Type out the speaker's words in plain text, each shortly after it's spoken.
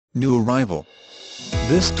New arrival.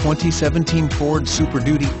 This 2017 Ford Super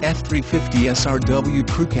Duty F-350 SRW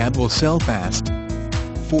CREWCAB will sell fast.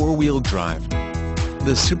 4-wheel drive.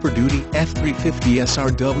 The Super Duty F-350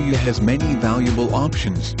 SRW has many valuable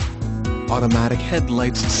options. Automatic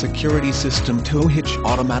headlights, security system, tow hitch,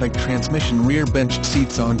 automatic transmission, rear bench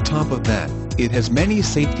seats. On top of that, it has many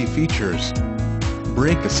safety features.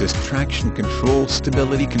 Brake assist, traction control,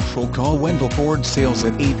 stability control. Call Wendle Ford Sales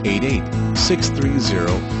at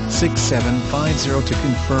 888-630-6750 to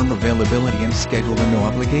confirm availability and schedule a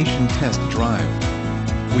no-obligation test drive.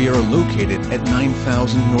 We are located at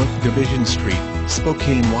 9000 North Division Street,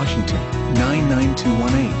 Spokane, Washington,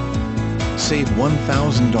 99218. Save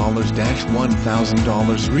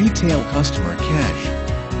 $1,000-$1,000 retail customer cash.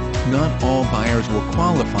 Not all buyers will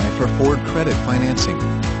qualify for Ford credit financing.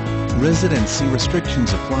 Residency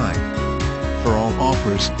restrictions apply. For all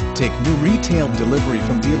offers, take new retail delivery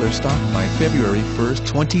from dealer stock by February 1,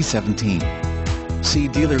 2017. See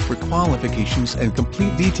dealer for qualifications and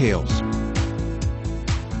complete details.